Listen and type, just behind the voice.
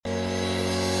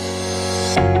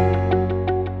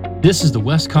This is the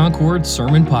West Concord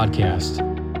Sermon Podcast.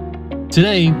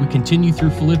 Today, we continue through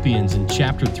Philippians in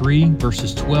chapter 3,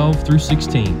 verses 12 through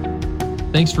 16.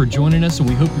 Thanks for joining us, and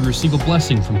we hope you receive a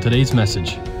blessing from today's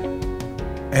message.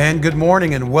 And good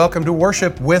morning, and welcome to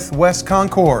worship with West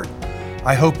Concord.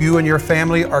 I hope you and your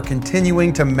family are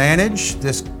continuing to manage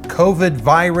this COVID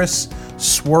virus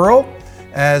swirl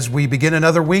as we begin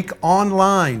another week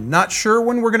online. Not sure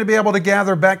when we're going to be able to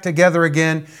gather back together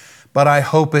again, but I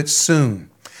hope it's soon.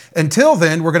 Until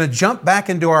then, we're going to jump back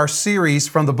into our series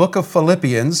from the book of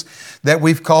Philippians that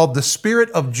we've called The Spirit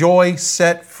of Joy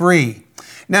Set Free.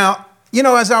 Now,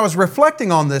 as I was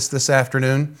reflecting on this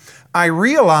afternoon, I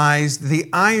realized the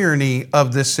irony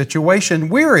of this situation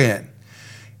we're in.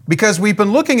 Because we've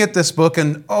been looking at this book,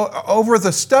 and over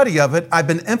the study of it, I've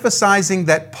been emphasizing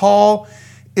that Paul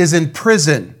is in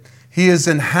prison. He is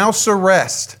in house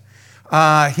arrest.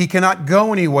 He cannot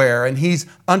go anywhere, and he's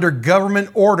under government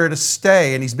order to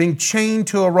stay, and he's being chained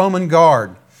to a Roman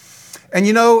guard. And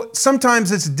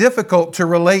sometimes it's difficult to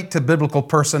relate to biblical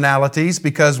personalities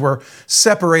because we're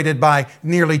separated by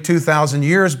nearly 2,000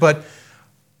 years, but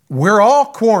we're all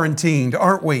quarantined,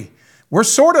 aren't we? We're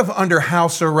sort of under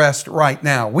house arrest right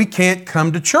now. We can't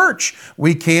come to church.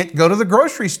 We can't go to the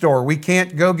grocery store. We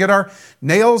can't go get our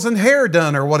nails and hair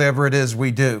done or whatever it is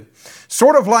we do.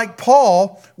 Sort of like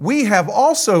Paul, we have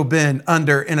also been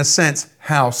under, in a sense,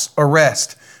 house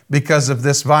arrest because of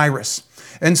this virus.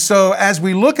 And so as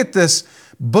we look at this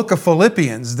book of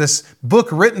Philippians, this book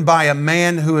written by a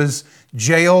man who is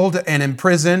jailed and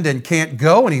imprisoned and can't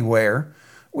go anywhere,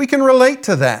 we can relate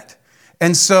to that.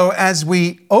 And so as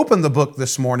we open the book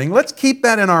this morning, let's keep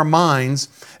that in our minds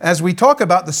as we talk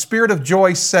about the spirit of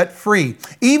joy set free.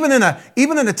 Even in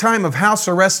a time of house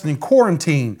arrest and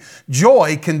quarantine,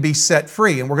 joy can be set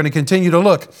free. And we're going to continue to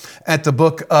look at the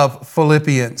book of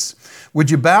Philippians. Would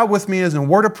you bow with me as a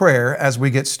word of prayer as we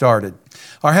get started?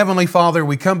 Our Heavenly Father,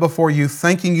 we come before you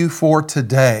thanking you for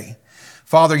today.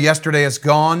 Father, yesterday is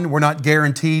gone. We're not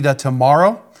guaranteed a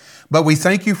tomorrow, but we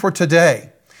thank you for today.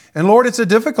 And Lord, it's a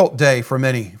difficult day for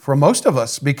most of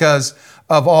us, because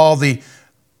of all the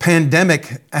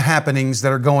pandemic happenings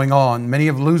that are going on. Many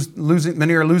are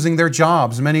losing their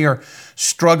jobs. Many are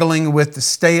struggling with the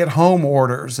stay-at-home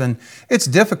orders, and it's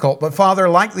difficult. But Father,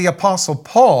 like the Apostle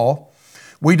Paul,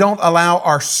 we don't allow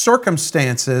our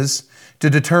circumstances to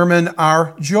determine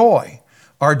our joy.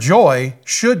 Our joy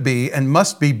should be and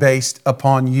must be based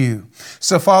upon you.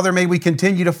 So, Father, may we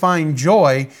continue to find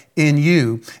joy in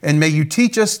you, and may you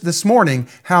teach us this morning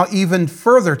how even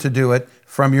further to do it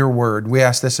from your word. We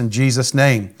ask this in Jesus'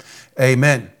 name.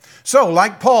 Amen. So,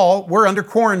 like Paul, we're under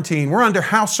quarantine. We're under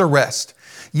house arrest.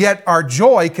 Yet our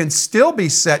joy can still be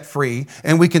set free,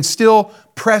 and we can still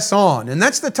press on. And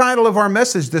that's the title of our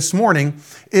message this morning,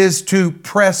 is to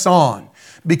press on.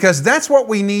 Because that's what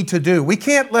we need to do. We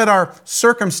can't let our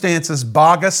circumstances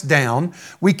bog us down.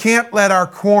 We can't let our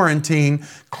quarantine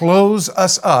close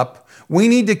us up. We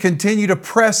need to continue to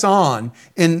press on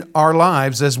in our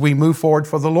lives as we move forward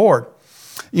for the Lord.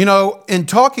 In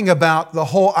talking about the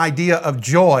whole idea of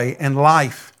joy and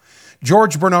life,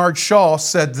 George Bernard Shaw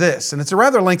said this, and it's a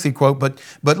rather lengthy quote, but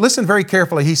listen very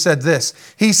carefully. He said this.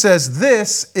 He says,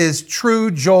 "This is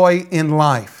true joy in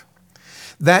life.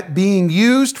 That being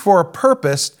used for a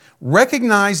purpose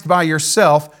recognized by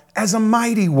yourself as a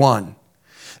mighty one.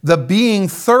 The being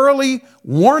thoroughly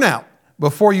worn out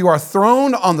before you are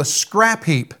thrown on the scrap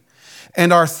heap,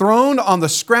 and are thrown on the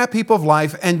scrap heap of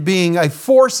life, and being a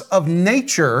force of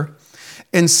nature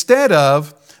instead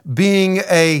of being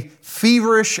a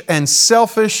feverish and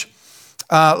selfish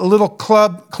little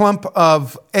clump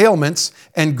of ailments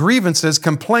and grievances,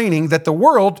 complaining that the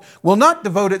world will not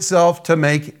devote itself to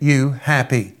make you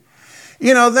happy."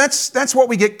 That's what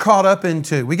we get caught up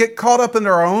into. We get caught up into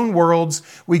our own worlds.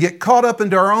 We get caught up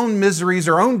into our own miseries,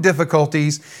 our own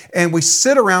difficulties, and we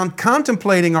sit around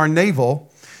contemplating our navel,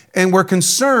 and we're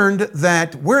concerned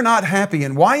that we're not happy.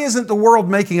 And why isn't the world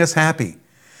making us happy?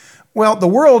 Well, the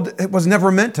world was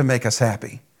never meant to make us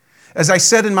happy. As I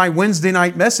said in my Wednesday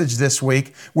night message this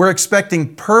week, we're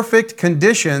expecting perfect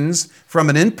conditions from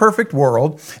an imperfect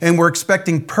world, and we're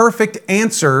expecting perfect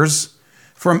answers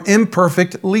from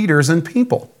imperfect leaders and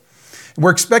people.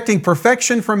 We're expecting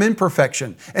perfection from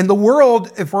imperfection. And the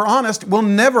world, if we're honest, will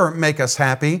never make us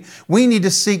happy. We need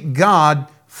to seek God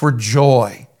for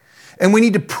joy. And we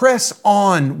need to press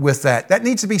on with that. That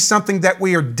needs to be something that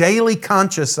we are daily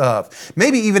conscious of,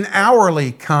 maybe even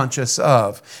hourly conscious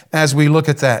of as we look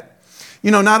at that.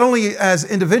 Not only as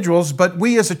individuals, but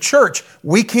we as a church,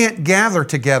 we can't gather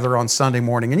together on Sunday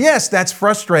morning. And yes, that's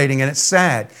frustrating and it's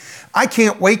sad. I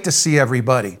can't wait to see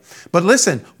everybody. But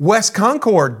listen, West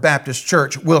Concord Baptist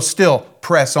Church will still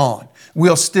press on.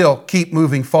 We'll still keep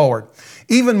moving forward.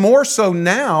 Even more so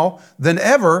now than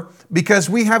ever, because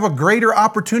we have a greater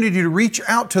opportunity to reach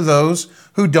out to those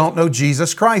who don't know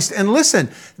Jesus Christ. And listen,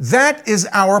 that is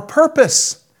our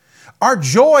purpose. Our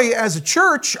joy as a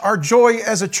church, our joy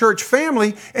as a church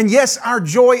family, and yes, our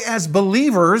joy as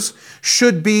believers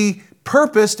should be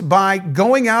purposed by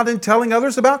going out and telling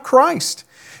others about Christ.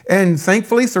 And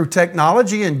thankfully, through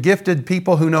technology and gifted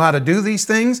people who know how to do these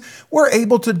things, we're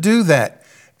able to do that.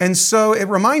 And so it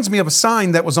reminds me of a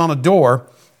sign that was on a door.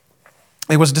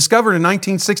 It was discovered in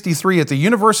 1963 at the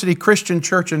University Christian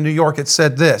Church in New York. It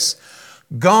said this: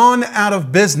 "Gone out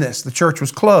of business." The church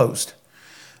was closed.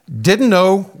 Didn't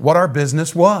know what our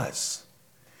business was.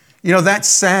 You know, that's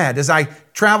sad. As I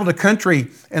travel the country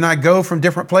and I go from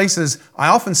different places, I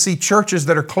often see churches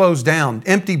that are closed down,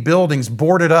 empty buildings,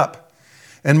 boarded up.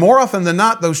 And more often than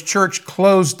not, those churches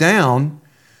closed down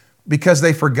because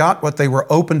they forgot what they were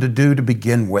open to do to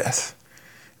begin with.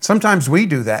 Sometimes we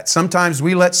do that. Sometimes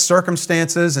we let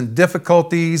circumstances and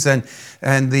difficulties and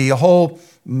the whole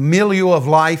milieu of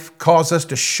life cause us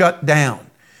to shut down.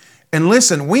 And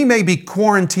listen, we may be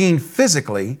quarantined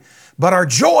physically, but our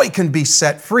joy can be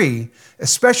set free,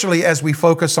 especially as we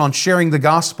focus on sharing the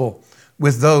gospel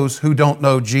with those who don't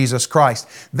know Jesus Christ.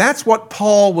 That's what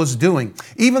Paul was doing.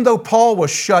 Even though Paul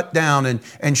was shut down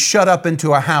and shut up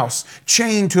into a house,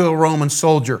 chained to a Roman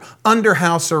soldier, under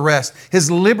house arrest, his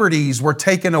liberties were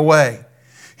taken away,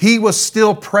 he was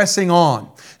still pressing on.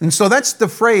 And so that's the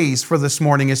phrase for this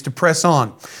morning, is to press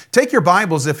on. Take your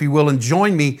Bibles, if you will, and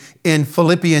join me in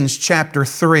Philippians chapter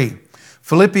 3.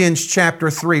 Philippians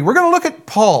chapter 3. We're going to look at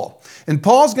Paul. And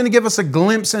Paul's going to give us a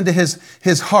glimpse into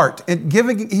his heart. And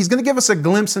he's going to give us a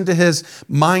glimpse into his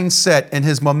mindset and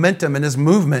his momentum and his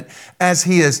movement as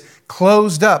he is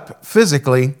closed up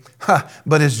physically,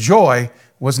 but his joy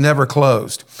was never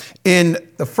closed. In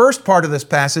the first part of this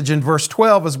passage, in verse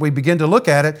 12, as we begin to look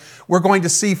at it, we're going to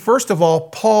see, first of all,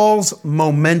 Paul's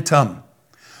momentum.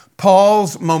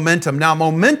 Paul's momentum. Now,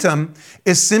 momentum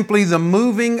is simply the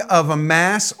moving of a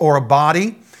mass or a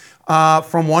body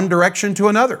from one direction to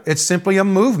another. It's simply a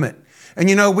movement. And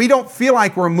you know, we don't feel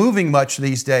like we're moving much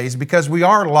these days because we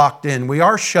are locked in, we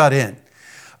are shut in.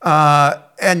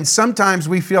 And sometimes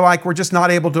we feel like we're just not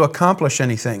able to accomplish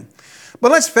anything.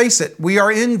 But let's face it, we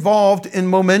are involved in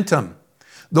momentum.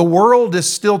 The world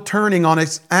is still turning on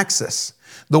its axis.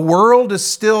 The world is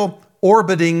still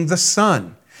orbiting the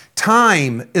sun.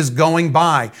 Time is going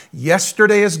by.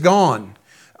 Yesterday is gone.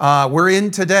 We're in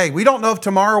today. We don't know if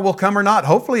tomorrow will come or not.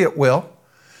 Hopefully it will.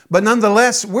 But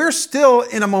nonetheless, we're still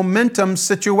in a momentum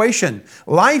situation.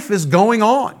 Life is going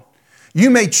on.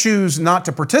 You may choose not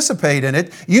to participate in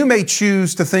it. You may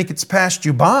choose to think it's passed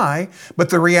you by. But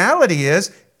the reality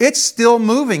is, it's still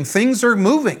moving. Things are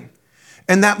moving.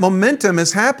 And that momentum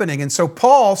is happening. And so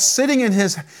Paul, sitting in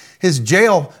his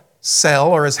jail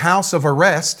cell or his house of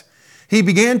arrest, he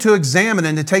began to examine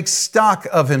and to take stock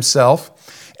of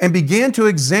himself and began to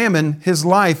examine his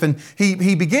life. And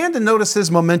he began to notice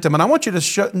his momentum. And I want you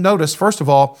to notice, first of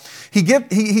all, he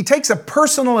takes a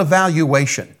personal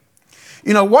evaluation.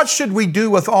 You know, what should we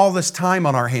do with all this time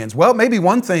on our hands? Well, maybe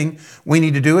one thing we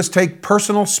need to do is take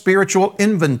personal spiritual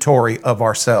inventory of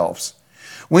ourselves.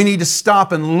 We need to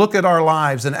stop and look at our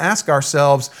lives and ask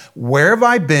ourselves, where have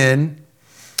I been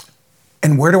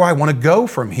and where do I want to go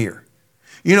from here?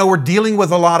 You know, we're dealing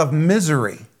with a lot of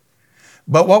misery.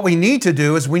 But what we need to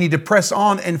do is we need to press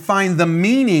on and find the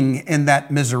meaning in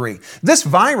that misery. This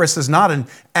virus is not an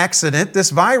accident. This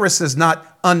virus is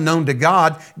not unknown to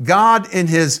God. God, in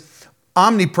His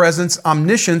omnipresence,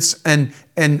 omniscience,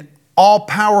 and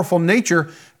all-powerful nature,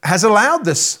 has allowed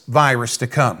this virus to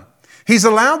come. He's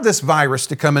allowed this virus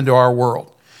to come into our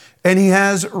world. And He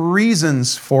has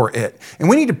reasons for it. And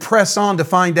we need to press on to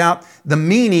find out the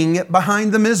meaning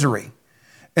behind the misery.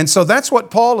 And so that's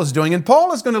what Paul is doing. And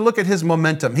Paul is going to look at his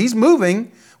momentum. He's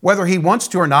moving, whether he wants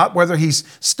to or not, whether he's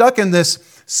stuck in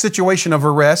this situation of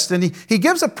arrest. And he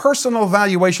gives a personal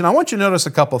evaluation. I want you to notice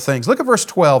a couple things. Look at verse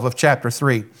 12 of chapter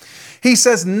 3. He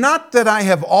says, not that I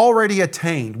have already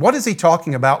attained. What is he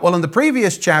talking about? Well, in the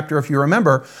previous chapter, if you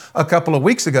remember a couple of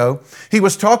weeks ago, he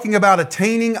was talking about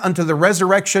attaining unto the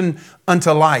resurrection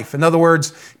unto life. In other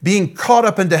words, being caught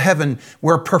up into heaven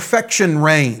where perfection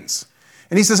reigns.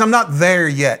 And he says, I'm not there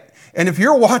yet. And if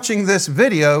you're watching this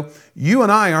video, you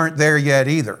and I aren't there yet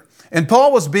either. And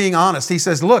Paul was being honest. He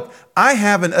says, look, I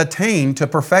haven't attained to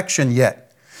perfection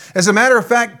yet. As a matter of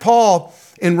fact, Paul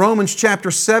in Romans chapter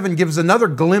 7 gives another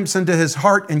glimpse into his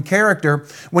heart and character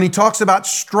when he talks about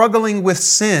struggling with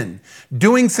sin,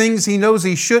 doing things he knows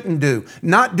he shouldn't do,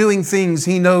 not doing things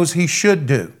he knows he should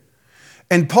do.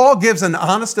 And Paul gives an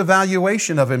honest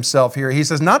evaluation of himself here. He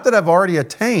says, not that I've already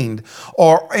attained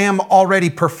or am already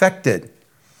perfected.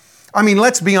 I mean,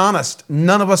 let's be honest,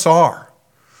 none of us are.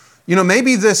 You know,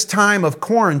 maybe this time of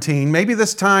quarantine, maybe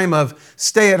this time of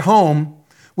stay at home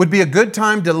would be a good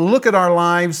time to look at our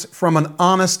lives from an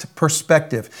honest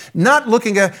perspective. Not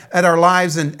looking at our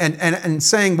lives and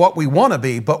saying what we want to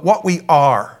be, but what we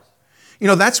are. You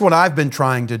know, that's what I've been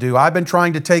trying to do. I've been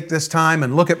trying to take this time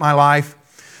and look at my life,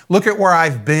 look at where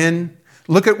I've been,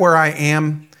 look at where I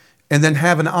am, and then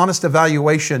have an honest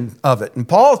evaluation of it. And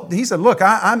Paul, he said, look,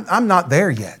 I'm not there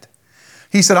yet.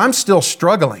 He said, I'm still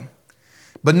struggling.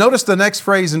 But notice the next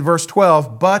phrase in verse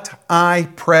 12, but I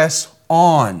press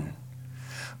on.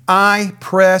 I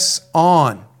press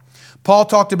on. Paul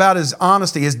talked about his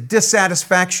honesty, his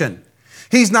dissatisfaction.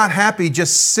 He's not happy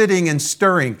just sitting and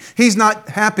stirring. He's not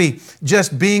happy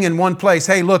just being in one place.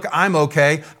 Hey, look, I'm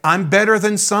okay. I'm better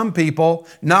than some people,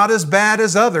 not as bad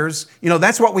as others. You know,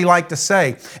 that's what we like to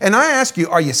say. And I ask you,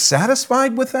 are you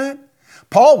satisfied with that?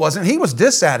 Paul wasn't. He was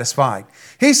dissatisfied.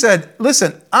 He said,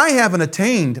 listen, I haven't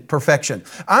attained perfection.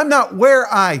 I'm not where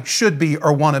I should be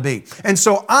or want to be. And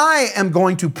so I am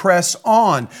going to press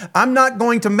on. I'm not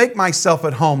going to make myself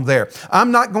at home there.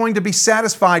 I'm not going to be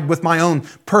satisfied with my own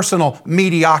personal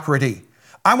mediocrity.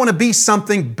 I want to be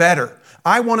something better.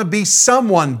 I want to be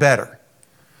someone better.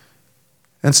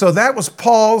 And so that was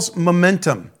Paul's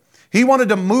momentum. He wanted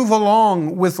to move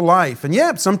along with life. And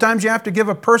yeah, sometimes you have to give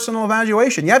a personal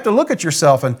evaluation. You have to look at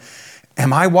yourself and,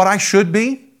 am I what I should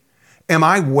be? Am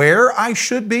I where I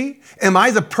should be? Am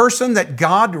I the person that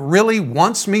God really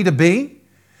wants me to be?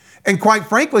 And quite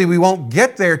frankly, we won't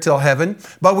get there till heaven,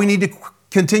 but we need to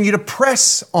continue to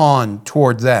press on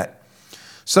toward that.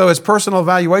 So his personal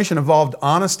evaluation involved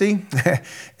honesty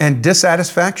and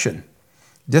dissatisfaction.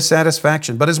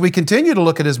 Dissatisfaction. But as we continue to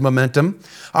look at his momentum,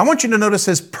 I want you to notice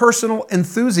his personal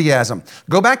enthusiasm.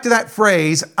 Go back to that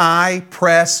phrase, I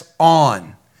press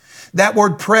on. That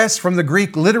word press from the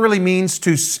Greek literally means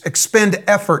to expend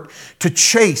effort, to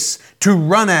chase, to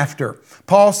run after.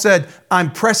 Paul said,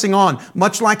 I'm pressing on,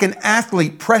 much like an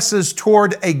athlete presses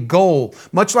toward a goal,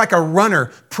 much like a runner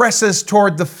presses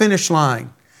toward the finish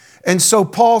line. And so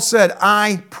Paul said,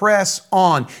 I press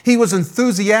on. He was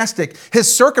enthusiastic.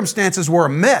 His circumstances were a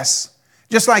mess,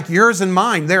 just like yours and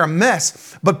mine. They're a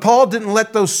mess. But Paul didn't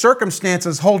let those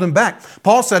circumstances hold him back.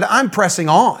 Paul said, I'm pressing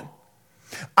on.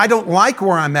 I don't like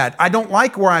where I'm at. I don't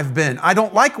like where I've been. I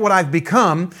don't like what I've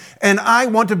become, and I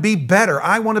want to be better.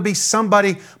 I want to be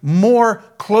somebody more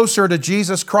closer to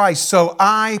Jesus Christ. So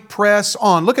I press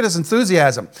on. Look at his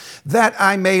enthusiasm. That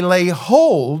I may lay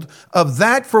hold of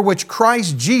that for which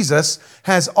Christ Jesus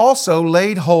has also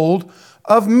laid hold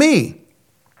of me.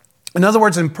 In other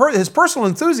words, his personal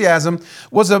enthusiasm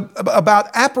was about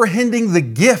apprehending the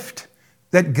gift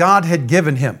that God had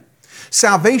given him.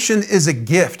 Salvation is a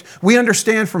gift. We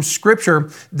understand from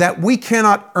Scripture that we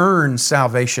cannot earn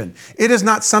salvation. It is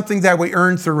not something that we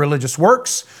earn through religious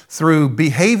works, through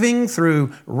behaving,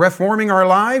 through reforming our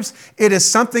lives. It is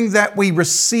something that we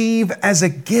receive as a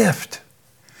gift.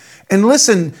 And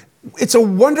listen, it's a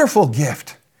wonderful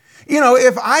gift. You know,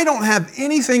 if I don't have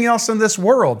anything else in this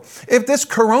world, if this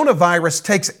coronavirus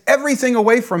takes everything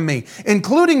away from me,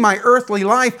 including my earthly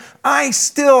life, I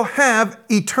still have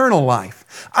eternal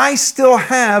life. I still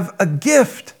have a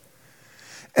gift.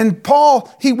 And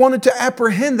Paul, he wanted to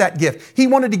apprehend that gift. He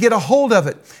wanted to get a hold of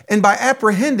it. And by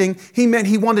apprehending, he meant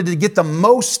he wanted to get the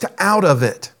most out of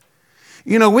it.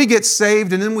 You know, we get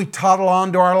saved and then we toddle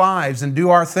on to our lives and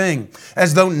do our thing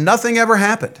as though nothing ever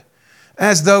happened.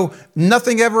 As though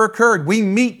nothing ever occurred. We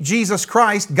meet Jesus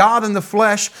Christ, God in the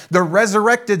flesh, the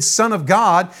resurrected Son of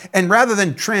God, and rather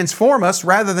than transform us,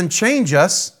 rather than change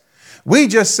us, we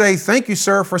just say, thank you,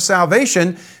 sir, for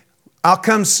salvation. I'll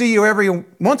come see you every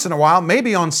once in a while,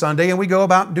 maybe on Sunday, and we go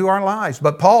about and do our lives.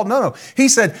 But Paul, no. He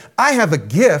said, I have a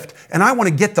gift, and I want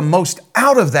to get the most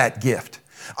out of that gift.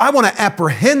 I want to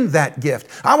apprehend that gift.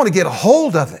 I want to get a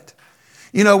hold of it.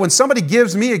 You know, when somebody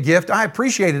gives me a gift, I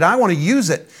appreciate it. I want to use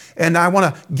it, and I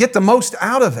want to get the most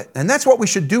out of it. And that's what we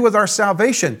should do with our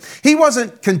salvation. He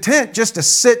wasn't content just to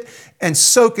sit and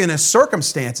soak in his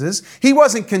circumstances. He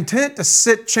wasn't content to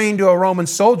sit chained to a Roman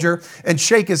soldier and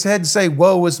shake his head and say,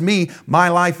 woe is me, my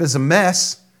life is a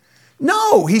mess.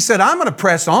 No, he said, I'm going to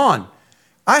press on.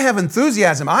 I have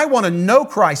enthusiasm. I want to know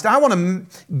Christ. I want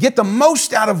to get the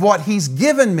most out of what He's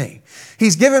given me.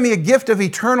 He's given me a gift of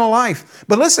eternal life.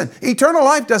 But listen, eternal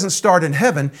life doesn't start in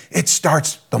heaven. It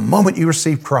starts the moment you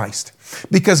receive Christ.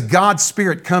 Because God's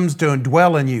Spirit comes to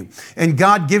indwell in you. And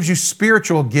God gives you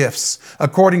spiritual gifts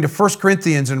according to 1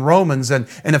 Corinthians and Romans and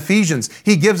Ephesians.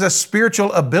 He gives us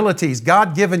spiritual abilities,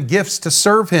 God-given gifts to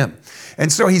serve Him.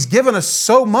 And so He's given us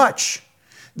so much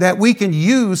that we can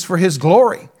use for His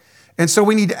glory. And so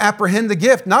we need to apprehend the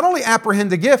gift. Not only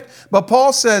apprehend the gift, but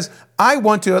Paul says, I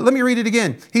want to, let me read it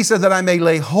again. He said that I may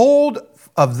lay hold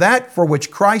of that for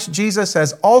which Christ Jesus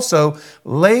has also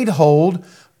laid hold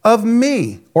of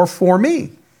me, or for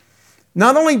me.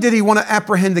 Not only did he want to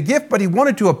apprehend the gift, but he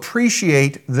wanted to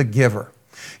appreciate the giver.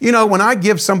 You know, when I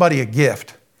give somebody a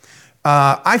gift,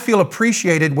 I feel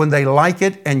appreciated when they like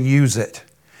it and use it.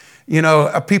 You know,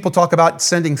 people talk about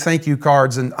sending thank you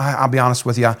cards, and I'll be honest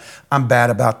with you, I'm bad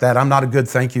about that. I'm not a good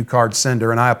thank you card sender,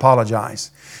 and I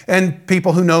apologize. And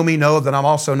people who know me know that I'm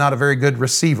also not a very good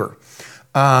receiver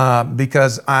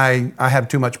because I have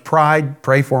too much pride.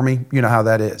 Pray for me. You know how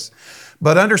that is.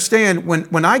 But understand,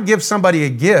 when I give somebody a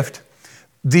gift,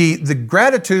 the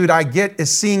gratitude I get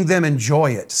is seeing them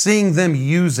enjoy it, seeing them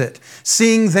use it,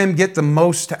 seeing them get the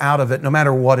most out of it, no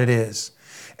matter what it is.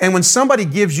 And when somebody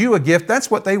gives you a gift, that's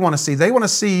what they want to see. They want to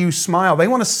see you smile. They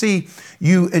want to see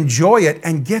you enjoy it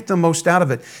and get the most out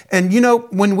of it. And you know,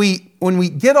 when we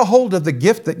get a hold of the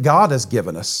gift that God has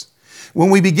given us, when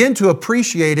we begin to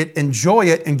appreciate it, enjoy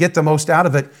it, and get the most out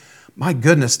of it, my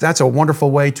goodness, that's a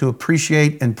wonderful way to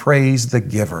appreciate and praise the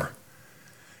giver.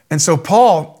 And so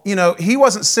Paul, you know, he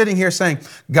wasn't sitting here saying,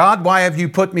 God, why have you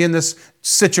put me in this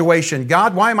situation?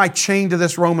 God, why am I chained to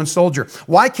this Roman soldier?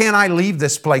 Why can't I leave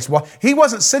this place? Well, he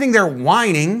wasn't sitting there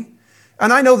whining,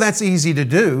 and I know that's easy to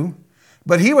do,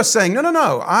 but he was saying,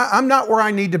 no, I'm not where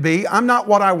I need to be. I'm not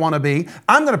what I want to be.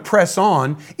 I'm going to press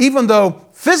on, even though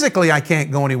physically I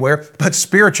can't go anywhere, but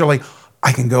spiritually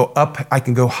I can go up, I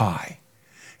can go high.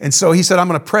 And so he said, I'm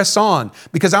going to press on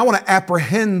because I want to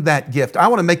apprehend that gift. I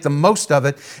want to make the most of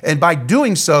it. And by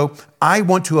doing so, I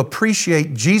want to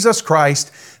appreciate Jesus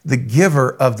Christ, the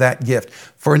giver of that gift.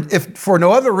 For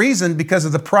no other reason, because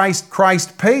of the price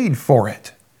Christ paid for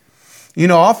it. You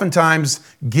know, oftentimes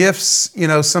gifts, you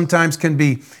know, sometimes can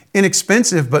be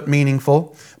inexpensive but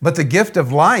meaningful. But the gift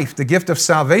of life, the gift of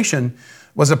salvation,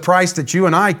 was a price that you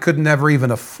and I could never even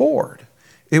afford.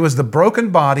 It was the broken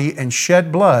body and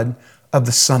shed blood of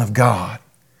the Son of God.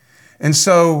 And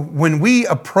so when we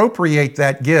appropriate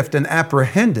that gift and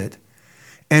apprehend it,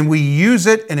 and we use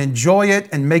it and enjoy it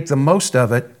and make the most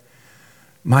of it,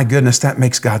 my goodness, that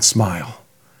makes God smile.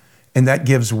 And that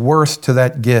gives worth to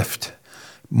that gift,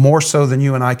 more so than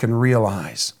you and I can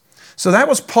realize. So that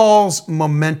was Paul's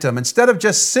momentum. Instead of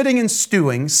just sitting and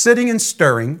stewing, sitting and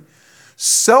stirring,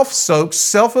 self-soaked,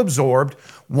 self-absorbed,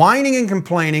 whining and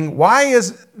complaining, why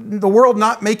is the world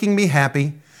not making me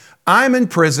happy? I'm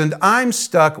imprisoned, I'm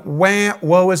stuck,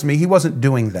 woe is me. He wasn't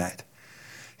doing that.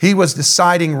 He was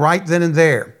deciding right then and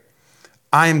there,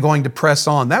 I am going to press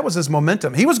on. That was his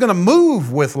momentum. He was going to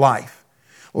move with life.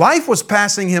 Life was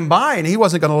passing him by, and he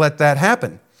wasn't going to let that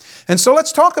happen. And so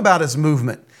let's talk about his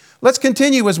movement. Let's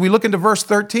continue as we look into verse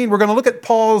 13. We're going to look at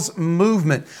Paul's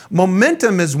movement.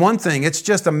 Momentum is one thing. It's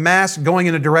just a mass going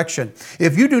in a direction.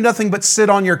 If you do nothing but sit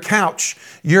on your couch,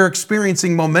 you're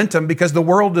experiencing momentum because the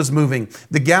world is moving.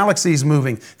 The galaxy is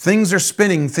moving. Things are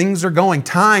spinning. Things are going.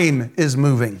 Time is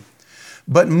moving.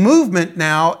 But movement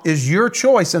now is your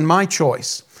choice and my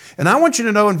choice. And I want you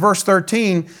to know in verse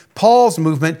 13, Paul's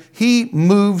movement, he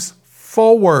moves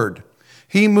forward.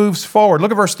 He moves forward.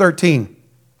 Look at verse 13.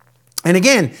 And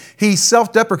again, he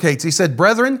self-deprecates. He said,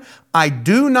 brethren, I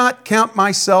do not count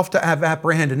myself to have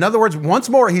apprehended. In other words, once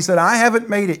more, he said, I haven't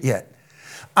made it yet.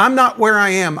 I'm not where I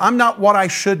am. I'm not what I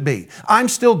should be. I'm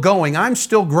still going. I'm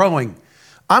still growing.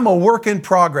 I'm a work in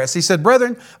progress. He said,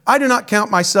 brethren, I do not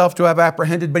count myself to have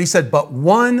apprehended. But he said, but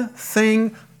one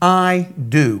thing I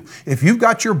do. If you've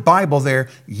got your Bible there,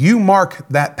 you mark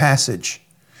that passage.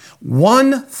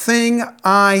 One thing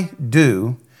I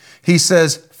do, he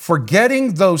says,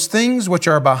 forgetting those things which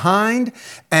are behind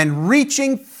and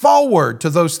reaching forward to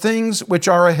those things which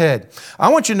are ahead. I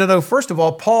want you to know, first of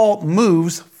all, Paul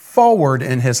moves forward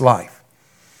in his life.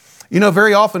 You know,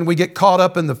 very often we get caught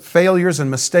up in the failures and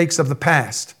mistakes of the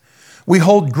past. We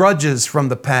hold grudges from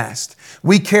the past.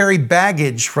 We carry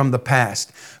baggage from the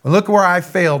past. Look where I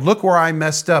failed. Look where I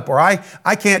messed up. Or I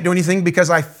can't do anything because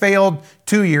I failed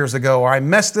 2 years ago. Or I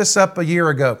messed this up a year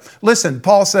ago. Listen,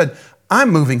 Paul said,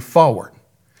 I'm moving forward.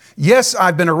 Yes,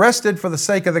 I've been arrested for the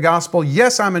sake of the gospel.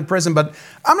 Yes, I'm in prison, but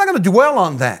I'm not going to dwell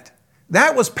on that.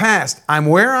 That was past. I'm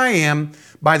where I am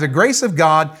by the grace of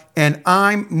God, and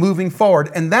I'm moving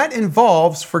forward. And that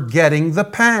involves forgetting the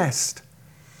past.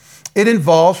 It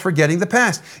involves forgetting the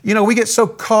past. You know, we get so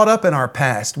caught up in our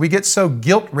past. We get so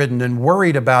guilt-ridden and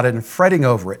worried about it and fretting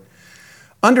over it.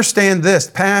 Understand this,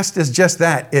 past is just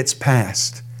that. It's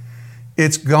past.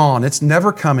 It's gone. It's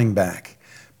never coming back.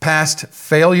 Past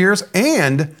failures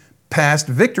and past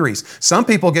victories. Some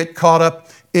people get caught up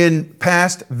in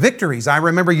past victories. I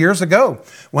remember years ago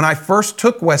when I first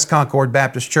took West Concord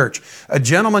Baptist Church, a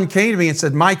gentleman came to me and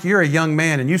said, Mike, you're a young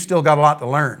man and you still got a lot to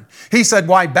learn. He said,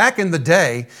 why, back in the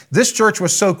day, this church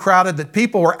was so crowded that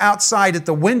people were outside at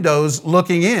the windows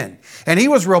looking in. And he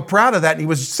was real proud of that. And he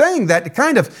was saying that to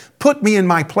kind of put me in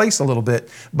my place a little bit.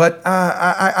 But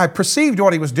I perceived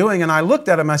what he was doing and I looked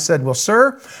at him. I said, well,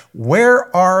 sir,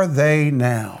 where are they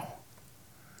now?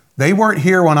 They weren't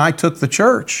here when I took the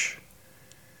church.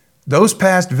 Those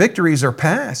past victories are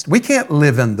past. We can't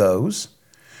live in those.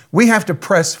 We have to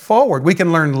press forward. We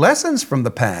can learn lessons from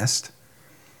the past.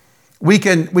 We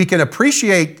can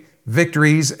appreciate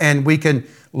victories and we can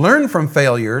learn from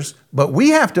failures, but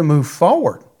we have to move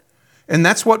forward. And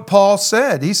that's what Paul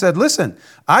said. He said, listen,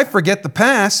 I forget the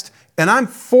past and I'm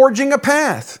forging a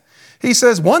path. He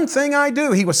says, one thing I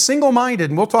do. He was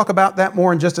single-minded, and we'll talk about that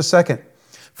more in just a second.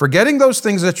 Forgetting those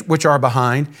things which are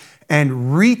behind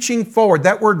and reaching forward.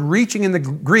 That word reaching in the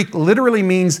Greek literally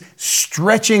means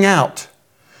stretching out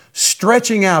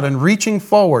and reaching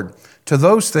forward to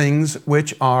those things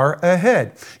which are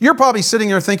ahead. You're probably sitting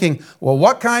there thinking, well,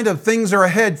 what kind of things are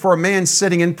ahead for a man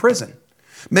sitting in prison?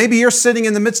 Maybe you're sitting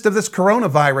in the midst of this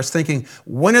coronavirus thinking,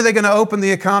 when are they going to open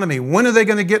the economy? When are they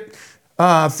going to get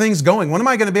things going? When am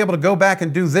I going to be able to go back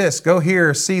and do this, go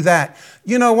here, see that?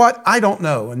 You know what? I don't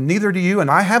know, and neither do you. And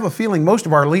I have a feeling most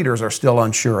of our leaders are still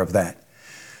unsure of that.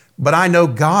 But I know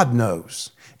God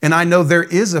knows. And I know there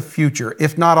is a future,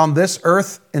 if not on this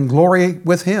earth, in glory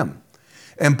with Him.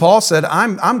 And Paul said,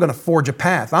 I'm going to forge a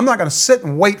path. I'm not going to sit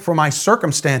and wait for my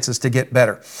circumstances to get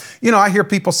better. You know, I hear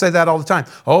people say that all the time.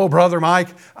 Oh, Brother Mike,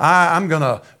 I'm going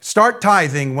to start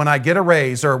tithing when I get a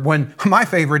raise, or when, my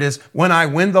favorite is, when I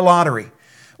win the lottery.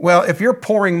 Well, if you're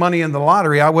pouring money in the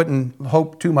lottery, I wouldn't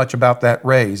hope too much about that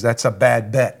raise. That's a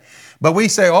bad bet. But we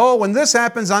say, oh, when this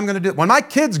happens, I'm going to do it. When my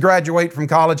kids graduate from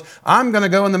college, I'm going to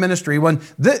go in the ministry.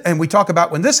 And we talk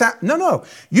about when this happens. No.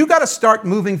 You got to start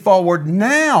moving forward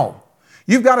now.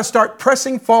 You've got to start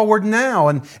pressing forward now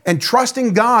and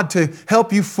trusting God to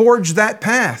help you forge that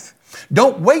path.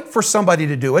 Don't wait for somebody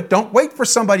to do it. Don't wait for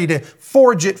somebody to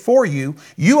forge it for you.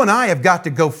 You and I have got to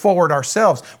go forward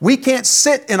ourselves. We can't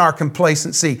sit in our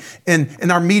complacency,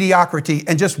 in our mediocrity,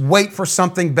 and just wait for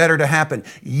something better to happen.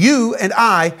 You and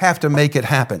I have to make it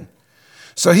happen.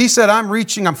 So he said,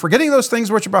 I'm forgetting those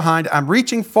things which are behind. I'm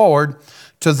reaching forward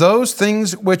to those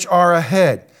things which are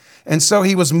ahead. And so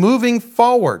he was moving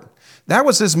forward. That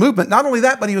was his movement. Not only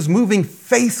that, but he was moving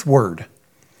faithward.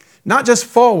 Not just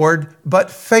forward,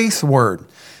 but faithward.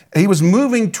 He was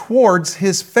moving towards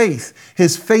his faith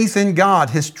in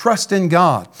God, his trust in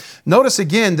God. Notice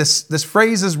again, this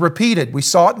phrase is repeated. We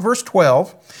saw it in verse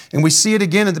 12, and we see it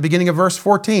again at the beginning of verse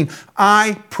 14.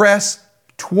 I press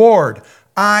toward.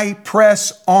 I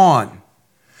press on.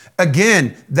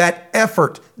 Again, that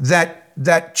effort,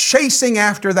 that chasing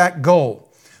after that goal.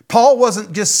 Paul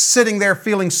wasn't just sitting there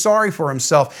feeling sorry for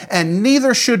himself, and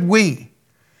neither should we.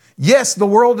 Yes, the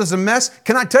world is a mess.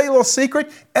 Can I tell you a little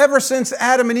secret? Ever since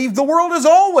Adam and Eve, the world has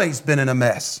always been in a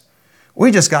mess.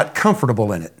 We just got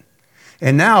comfortable in it.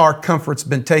 And now our comfort's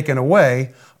been taken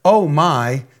away. Oh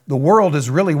my, the world is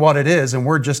really what it is, and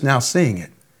we're just now seeing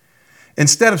it.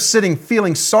 Instead of sitting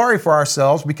feeling sorry for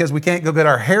ourselves because we can't go get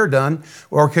our hair done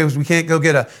or because we can't go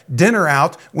get a dinner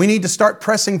out, we need to start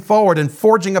pressing forward and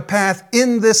forging a path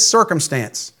in this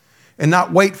circumstance and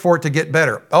not wait for it to get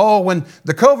better. Oh, when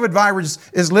the COVID virus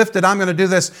is lifted, I'm going to do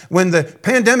this. When the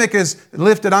pandemic is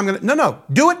lifted, I'm going to... No.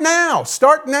 Do it now.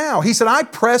 Start now. He said, I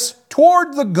press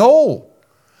toward the goal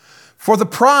for the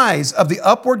prize of the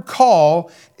upward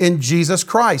call in Jesus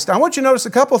Christ. I want you to notice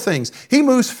a couple things. He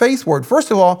moves faithward.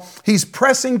 First of all, he's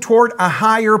pressing toward a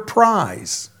higher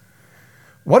prize.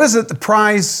 What is it, the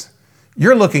prize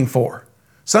you're looking for?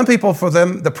 Some people, for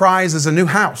them, the prize is a new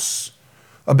house,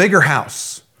 a bigger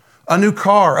house, a new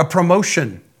car, a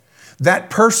promotion,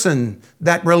 that person,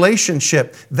 that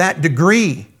relationship, that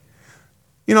degree.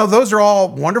 You know, those are all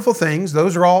wonderful things.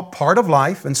 Those are all part of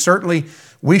life, and certainly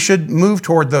we should move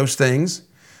toward those things.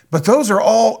 But those are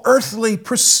all earthly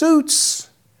pursuits.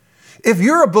 If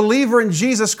you're a believer in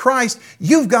Jesus Christ,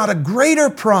 you've got a greater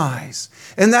prize.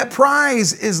 And that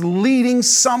prize is leading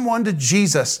someone to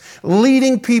Jesus,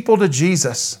 leading people to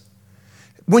Jesus.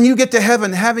 When you get to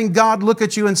heaven, having God look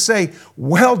at you and say,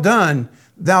 well done,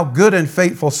 thou good and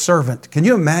faithful servant. Can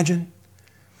you imagine?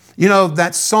 You know,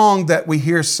 that song that we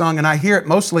hear sung, and I hear it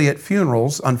mostly at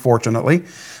funerals, unfortunately,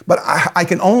 but I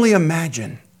can only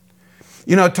imagine.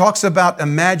 You know, it talks about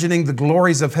imagining the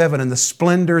glories of heaven and the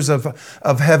splendors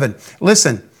of heaven.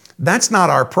 Listen, that's not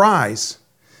our prize.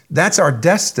 That's our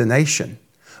destination.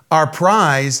 Our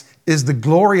prize is the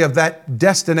glory of that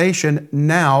destination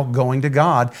now going to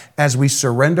God as we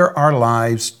surrender our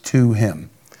lives to Him.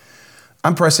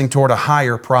 I'm pressing toward a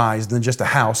higher prize than just a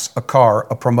house, a car,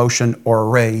 a promotion, or a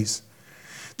raise.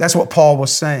 That's what Paul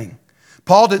was saying.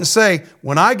 Paul didn't say,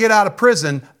 when I get out of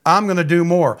prison, I'm going to do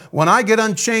more. When I get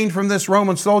unchained from this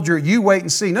Roman soldier, you wait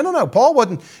and see. No. Paul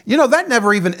wasn't, that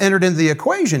never even entered into the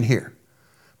equation here.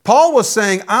 Paul was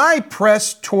saying, I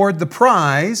press toward the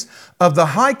prize of the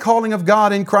high calling of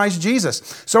God in Christ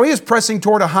Jesus. So he is pressing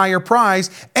toward a higher prize,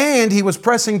 and he was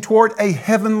pressing toward a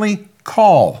heavenly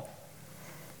call.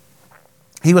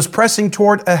 He was pressing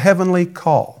toward a heavenly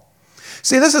call.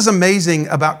 See, this is amazing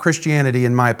about Christianity,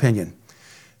 in my opinion.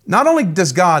 Not only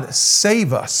does God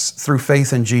save us through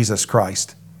faith in Jesus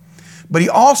Christ, but He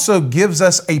also gives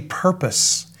us a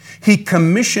purpose. He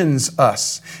commissions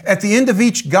us. At the end of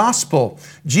each gospel,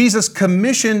 Jesus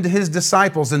commissioned His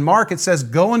disciples. In Mark, it says,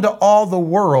 go into all the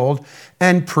world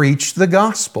and preach the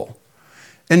gospel.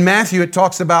 In Matthew, it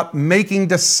talks about making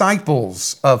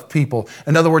disciples of people.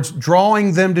 In other words,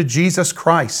 drawing them to Jesus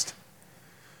Christ.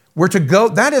 We're to go,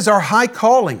 that is our high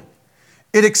calling.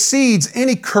 It exceeds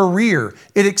any career.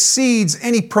 It exceeds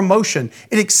any promotion.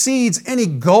 It exceeds any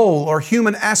goal or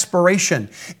human aspiration.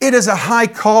 It is a high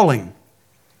calling.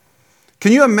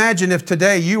 Can you imagine if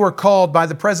today you were called by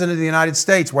the President of the United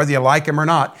States, whether you like him or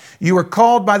not, you were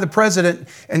called by the President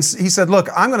and he said, look,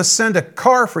 I'm going to send a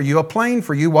car for you, a plane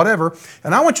for you, whatever,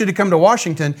 and I want you to come to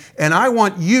Washington and I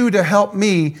want you to help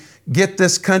me get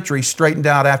this country straightened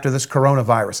out after this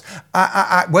coronavirus.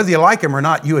 Whether you like him or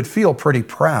not, you would feel pretty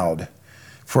proud,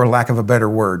 for lack of a better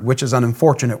word, which is an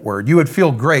unfortunate word. You would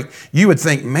feel great. You would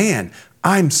think, man,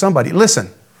 I'm somebody. Listen,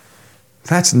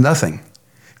 that's nothing.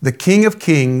 The King of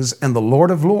Kings and the Lord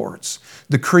of Lords,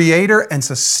 the Creator and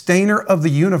Sustainer of the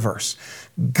universe,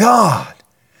 God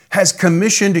has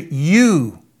commissioned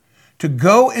you to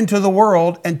go into the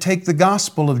world and take the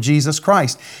gospel of Jesus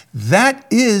Christ. That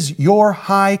is your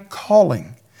high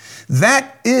calling.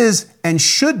 That is and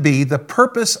should be the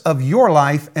purpose of your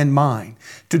life and mine,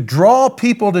 to draw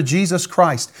people to Jesus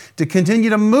Christ, to continue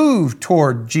to move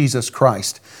toward Jesus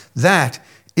Christ. That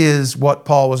is what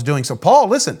Paul was doing. So Paul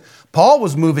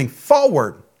was moving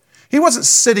forward. He wasn't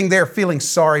sitting there feeling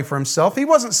sorry for himself. He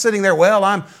wasn't sitting there, well,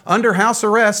 I'm under house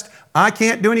arrest. I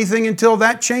can't do anything until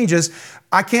that changes.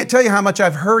 I can't tell you how much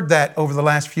I've heard that over the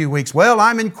last few weeks. Well,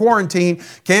 I'm in quarantine,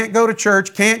 can't go to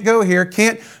church, can't go here,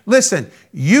 can't. Listen,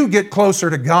 you get closer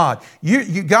to God.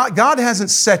 God hasn't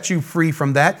set you free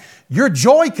from that. Your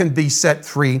joy can be set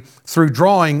free through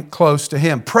drawing close to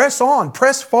Him. Press on,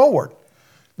 press forward.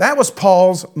 That was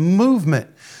Paul's movement.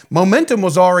 Momentum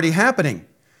was already happening.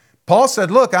 Paul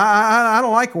said, look, I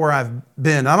don't like where I've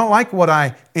been. I don't like what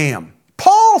I am.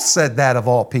 Paul said that of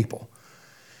all people.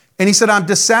 And he said, I'm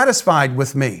dissatisfied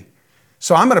with me.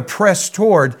 So I'm going to press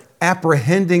toward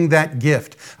apprehending that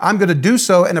gift. I'm going to do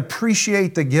so and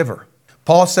appreciate the giver.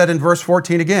 Paul said in verse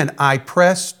 14 again, I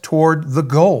press toward the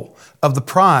goal of the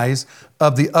prize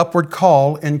of the upward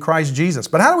call in Christ Jesus.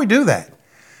 But how do we do that?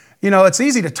 It's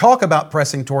easy to talk about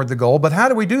pressing toward the goal, but how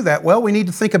do we do that? Well, we need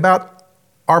to think about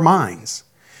our minds.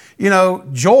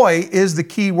 Joy is the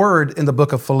key word in the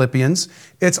book of Philippians.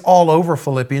 It's all over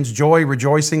Philippians, joy,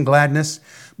 rejoicing, gladness.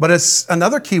 But it's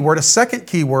another key word, a second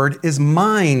key word is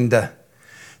mind.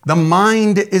 The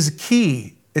mind is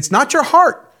key. It's not your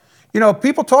heart.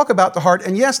 People talk about the heart,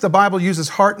 and yes, the Bible uses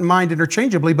heart and mind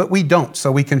interchangeably, but we don't,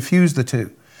 so we confuse the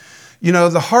two.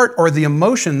 The heart or the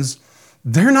emotions,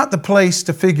 they're not the place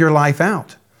to figure life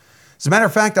out. As a matter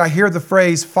of fact, I hear the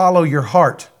phrase, follow your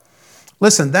heart.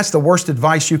 Listen, that's the worst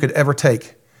advice you could ever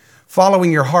take.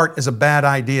 Following your heart is a bad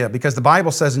idea because the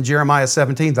Bible says in Jeremiah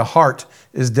 17, the heart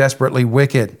is desperately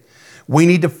wicked. We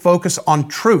need to focus on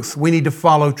truth. We need to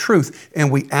follow truth,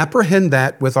 and we apprehend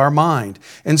that with our mind.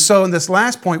 And so in this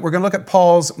last point, we're going to look at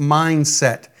Paul's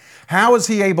mindset. How is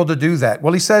he able to do that?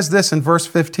 Well, he says this in verse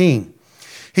 15.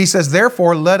 He says,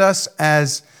 therefore, let us,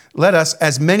 as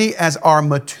many as are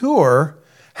mature,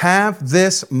 have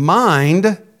this mind.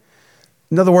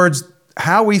 In other words,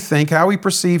 how we think, how we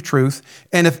perceive truth.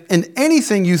 And if in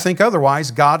anything you think otherwise,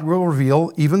 God will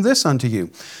reveal even this unto you.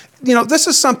 This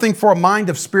is something for a mind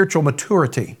of spiritual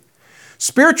maturity.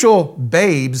 Spiritual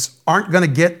babes aren't going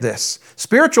to get this.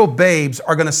 Spiritual babes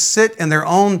are going to sit in their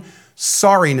own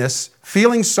sorriness,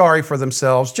 feeling sorry for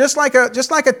themselves, just like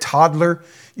a toddler.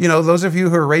 You know, those of you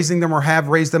who are raising them or have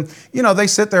raised them, you know, they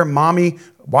sit there, Mommy,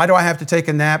 why do I have to take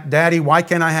a nap? Daddy, why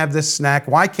can't I have this snack?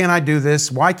 Why can't I do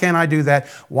this? Why can't I do that?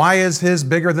 Why is his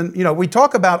bigger than, you know, we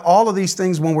talk about all of these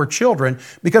things when we're children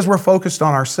because we're focused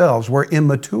on ourselves. We're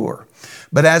immature.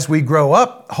 But as we grow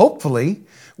up, hopefully,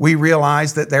 we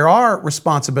realize that there are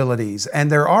responsibilities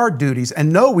and there are duties,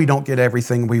 and no, we don't get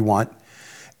everything we want.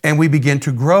 And we begin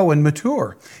to grow and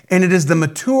mature. And it is the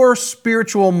mature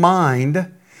spiritual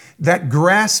mind that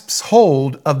grasps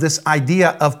hold of this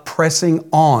idea of pressing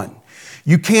on.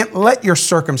 You can't let your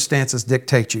circumstances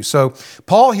dictate you. So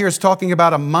Paul here is talking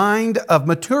about a mind of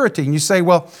maturity. And you say,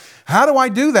 well, how do I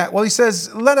do that? Well, he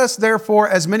says, let us therefore,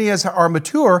 as many as are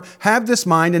mature, have this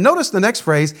mind. And notice the next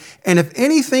phrase, and if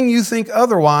anything you think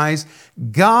otherwise,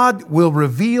 God will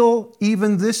reveal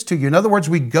even this to you. In other words,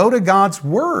 we go to God's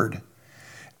Word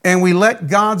and we let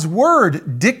God's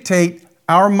Word dictate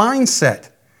our mindset.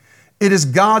 It is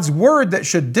God's Word that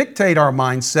should dictate our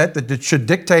mindset, that should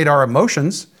dictate our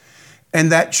emotions,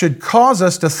 and that should cause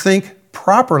us to think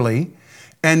properly.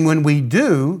 And when we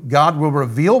do, God will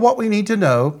reveal what we need to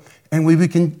know, and we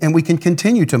can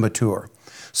continue to mature.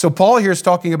 So Paul here is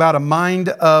talking about a mind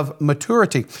of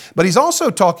maturity, but he's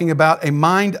also talking about a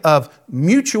mind of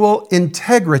mutual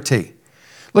integrity.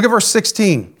 Look at verse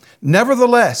 16.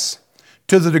 Nevertheless,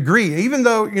 to the degree, even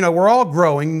though, you know, we're all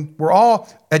growing, we're all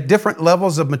at different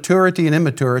levels of maturity and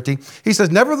immaturity, he says,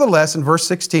 nevertheless, in verse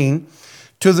 16,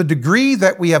 to the degree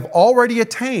that we have already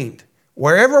attained,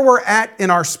 wherever we're at in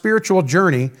our spiritual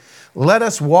journey, let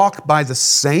us walk by the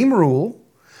same rule.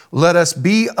 Let us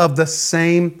be of the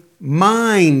same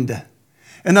mind.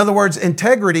 In other words,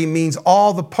 integrity means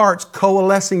all the parts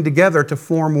coalescing together to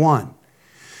form one.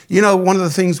 You know, one of the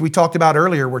things we talked about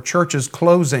earlier were churches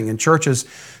closing and churches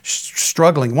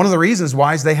struggling. One of the reasons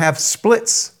why is they have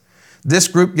splits. This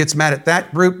group gets mad at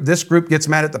that group. This group gets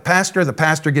mad at the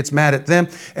pastor gets mad at them,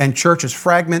 and churches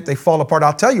fragment. They fall apart.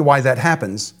 I'll tell you why that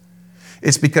happens.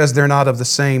 It's because they're not of the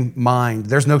same mind.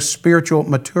 There's no spiritual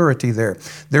maturity there.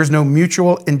 There's no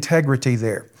mutual integrity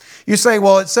there. You say,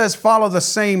 well, it says follow the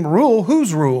same rule.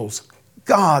 Whose rules?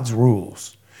 God's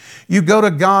rules. You go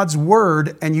to God's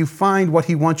Word and you find what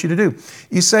He wants you to do.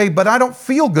 You say, but I don't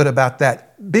feel good about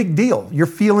that. Big deal. Your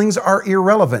feelings are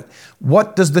irrelevant.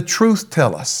 What does the truth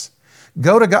tell us?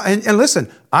 Go to God. And listen,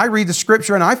 I read the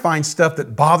Scripture and I find stuff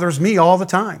that bothers me all the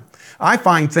time. I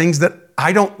find things that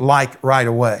I don't like right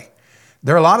away.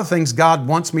 There are a lot of things God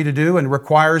wants me to do and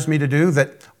requires me to do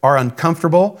that are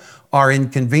uncomfortable, are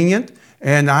inconvenient,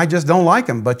 and I just don't like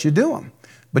them, but you do them.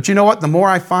 But you know what? The more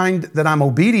I find that I'm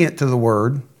obedient to the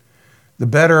Word, the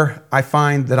better I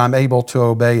find that I'm able to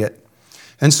obey it.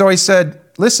 And so he said,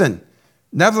 listen,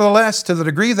 nevertheless, to the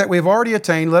degree that we've already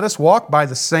attained, let us walk by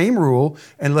the same rule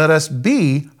and let us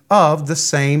be of the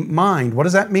same mind. What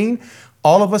does that mean?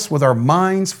 All of us with our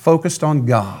minds focused on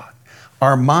God,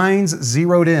 our minds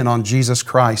zeroed in on Jesus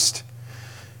Christ.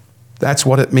 That's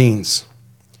what it means.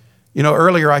 You know,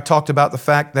 earlier I talked about the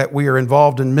fact that we are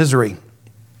involved in misery.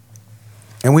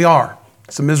 And we are.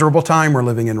 It's a miserable time we're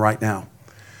living in right now.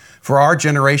 For our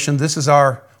generation, this is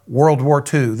our World War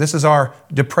II. This is our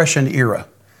Depression era.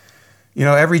 You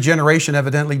know, every generation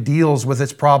evidently deals with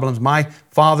its problems. My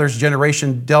father's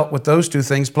generation dealt with those two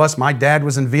things, plus my dad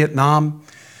was in Vietnam.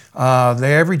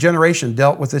 Every generation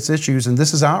dealt with its issues, and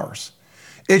this is ours.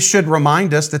 It should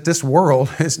remind us that this world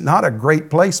is not a great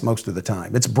place most of the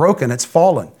time. It's broken, it's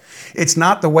fallen. It's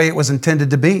not the way it was intended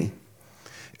to be.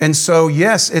 And so,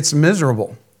 yes, it's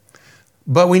miserable.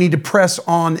 But we need to press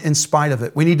on in spite of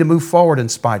it. We need to move forward in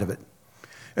spite of it.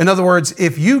 In other words,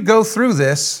 if you go through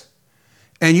this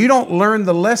and you don't learn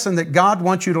the lesson that God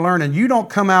wants you to learn and you don't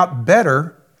come out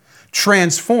better,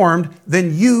 transformed,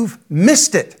 then you've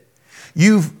missed it.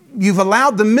 You've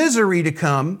allowed the misery to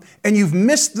come and you've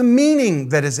missed the meaning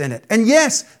that is in it. And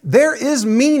yes, there is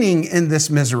meaning in this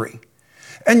misery.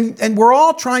 And we're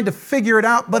all trying to figure it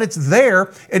out, but it's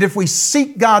there. And if we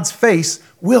seek God's face,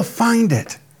 we'll find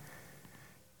it.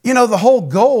 You know, the whole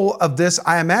goal of this,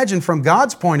 I imagine from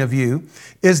God's point of view,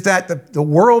 is that the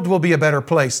world will be a better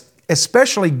place,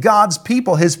 especially God's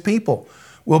people, His people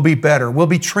will be better, will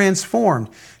be transformed.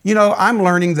 You know, I'm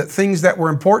learning that things that were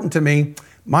important to me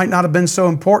might not have been so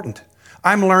important.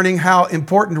 I'm learning how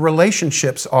important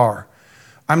relationships are.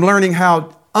 I'm learning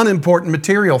how unimportant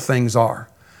material things are.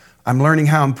 I'm learning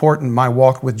how important my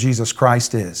walk with Jesus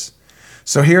Christ is.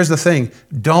 So here's the thing.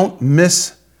 Don't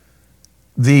miss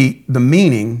the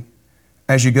meaning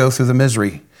as you go through the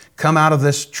misery. Come out of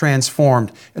this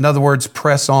transformed. In other words,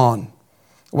 press on.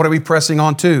 What are we pressing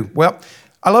on to? Well,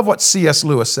 I love what C.S.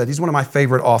 Lewis said. He's one of my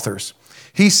favorite authors.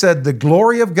 He said, the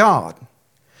glory of God,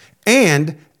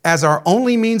 and as our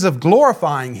only means of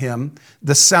glorifying Him,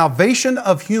 the salvation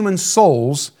of human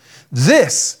souls,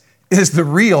 this is the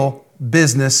real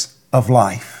business of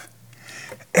life.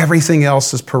 Everything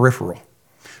else is peripheral.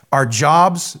 Our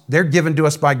jobs, they're given to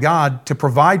us by God to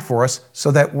provide for us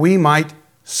so that we might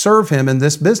serve Him in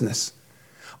this business.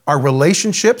 Our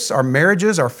relationships, our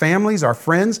marriages, our families, our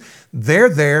friends, they're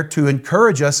there to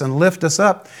encourage us and lift us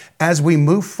up as we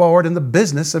move forward in the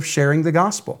business of sharing the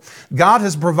gospel. God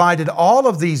has provided all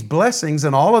of these blessings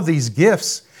and all of these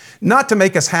gifts, not to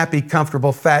make us happy,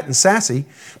 comfortable, fat, and sassy,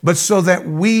 but so that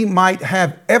we might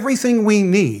have everything we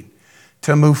need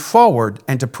to move forward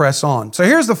and to press on. So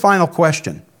here's the final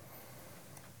question.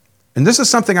 And this is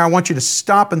something I want you to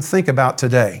stop and think about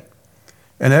today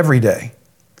and every day.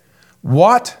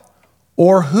 What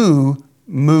or who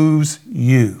moves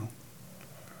you?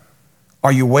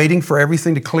 Are you waiting for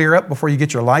everything to clear up before you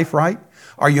get your life right?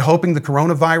 Are you hoping the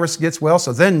coronavirus gets well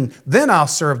so then I'll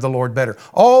serve the Lord better?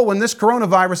 Oh, when this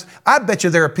coronavirus, I bet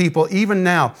you there are people even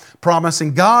now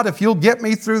promising, God, if you'll get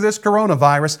me through this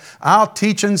coronavirus, I'll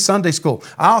teach in Sunday school.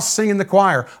 I'll sing in the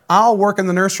choir. I'll work in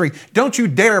the nursery. Don't you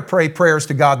dare pray prayers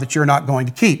to God that you're not going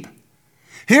to keep.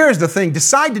 Here's the thing.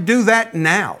 Decide to do that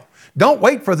now. Don't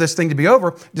wait for this thing to be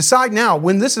over. Decide now,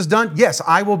 when this is done, yes,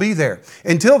 I will be there.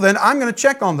 Until then, I'm going to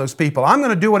check on those people. I'm going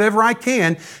to do whatever I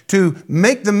can to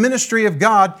make the ministry of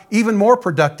God even more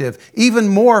productive, even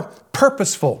more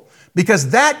purposeful,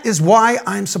 because that is why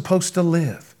I'm supposed to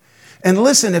live. And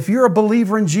listen, if you're a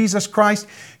believer in Jesus Christ,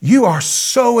 you are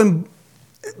so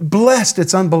blessed,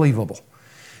 it's unbelievable.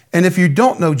 And if you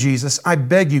don't know Jesus, I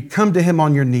beg you, come to Him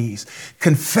on your knees.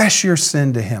 Confess your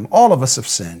sin to Him. All of us have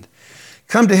sinned.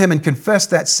 Come to Him and confess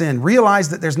that sin. Realize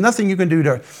that there's nothing you can do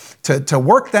to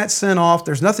work that sin off.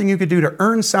 There's nothing you can do to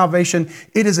earn salvation.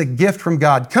 It is a gift from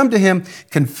God. Come to Him,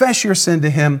 confess your sin to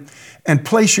Him, and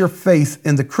place your faith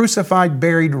in the crucified,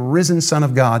 buried, risen Son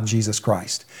of God, Jesus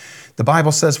Christ. The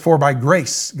Bible says, for by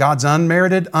grace, God's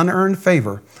unmerited, unearned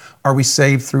favor, are we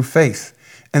saved through faith.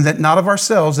 And that not of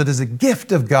ourselves, it is a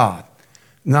gift of God,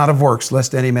 not of works,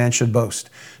 lest any man should boast.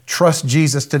 Trust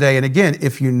Jesus today. And again,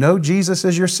 if you know Jesus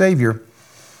as your Savior,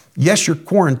 yes, you're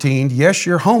quarantined. Yes,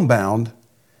 you're homebound.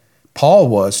 Paul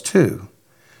was too.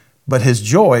 But his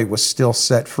joy was still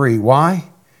set free. Why?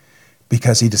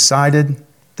 Because he decided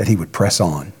that he would press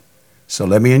on. So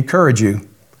let me encourage you,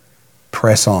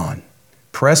 press on.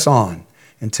 Press on.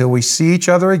 Until we see each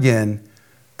other again,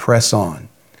 press on.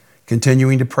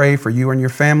 Continuing to pray for you and your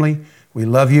family. We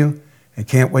love you and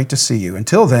can't wait to see you.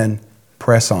 Until then,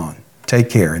 press on. Take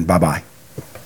care and bye-bye.